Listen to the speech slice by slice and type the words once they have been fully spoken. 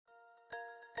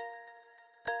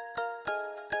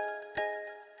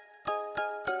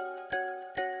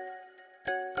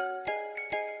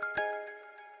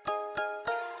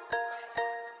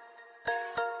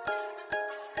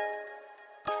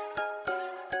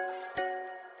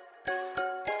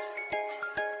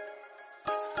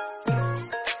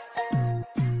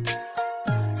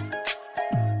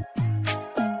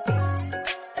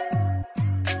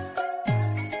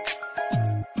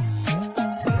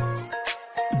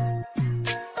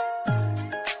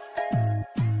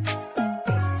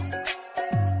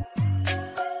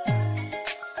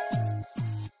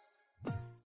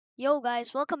Yo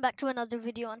guys, welcome back to another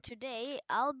video. And today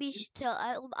I'll be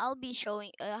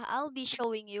showing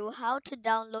you how to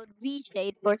download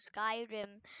ReShade for Skyrim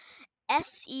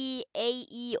SE,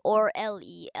 AE, or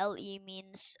LE. LE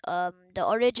means the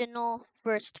original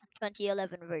first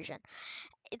 2011 version.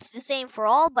 It's the same for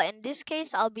all, but in this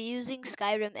case I'll be using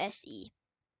Skyrim SE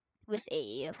with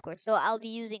AE, of course. So I'll be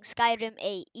using Skyrim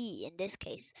AE in this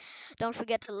case. Don't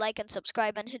forget to like and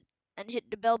subscribe and hit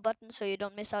the bell button so you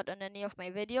don't miss out on any of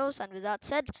my videos. And with that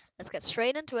said, let's get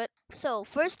straight into it. So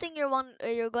first thing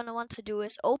you're gonna want to do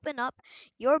is open up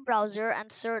your browser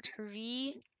and search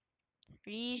ReShade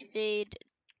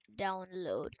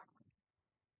download.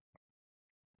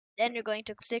 Then you're going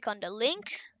to click on the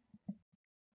link.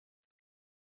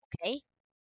 Okay.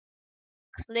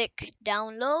 Click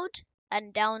download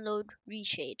and download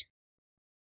ReShade.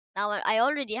 Now I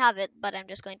already have it, but I'm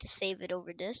just going to save it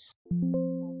over this.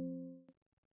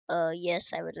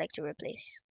 Yes, I would like to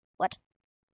replace. What?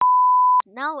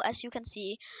 Now, as you can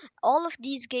see, all of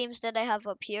these games that I have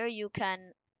up here, you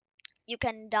can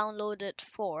download it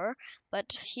for.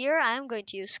 But here I'm going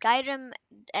to use Skyrim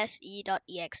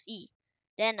se.exe.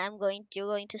 Then you're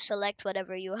going to select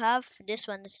whatever you have. This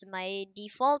one's my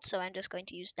default, so I'm just going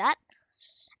to use that.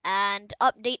 And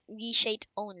update ReShade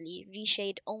only.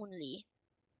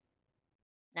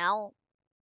 Now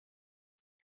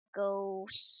go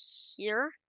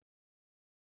here.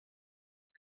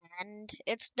 And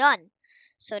it's done.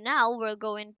 So now we're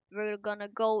gonna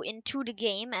go into the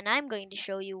game, and I'm going to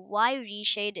show you why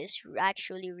ReShade is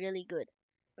actually really good.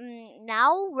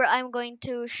 I'm going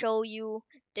to show you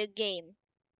the game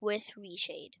with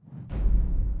ReShade.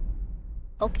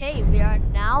 Okay, we are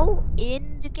now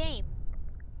in the game.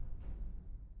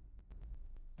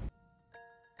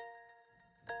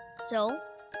 So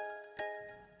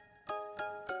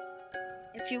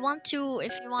if you want to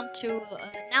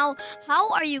now, how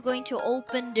are you going to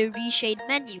open the ReShade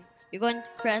menu? You're going to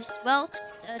press,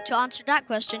 to answer that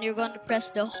question, you're going to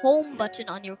press the home button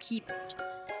on your keyboard.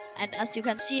 And as you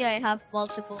can see, I have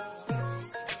multiple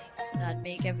things that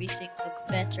make everything look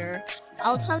better.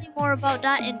 I'll tell you more about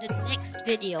that in the next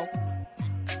video.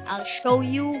 I'll show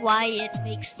you why it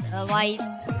makes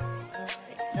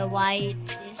why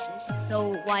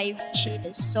ReShade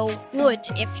is so good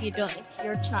if you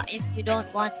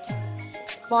don't want to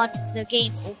mod the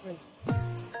game overly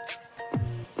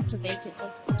to make your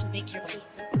game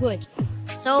look good.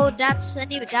 So that's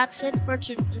it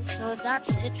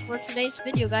for today's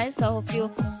video, guys. So I hope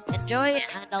you enjoy,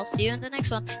 and I'll see you in the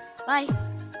next one. Bye.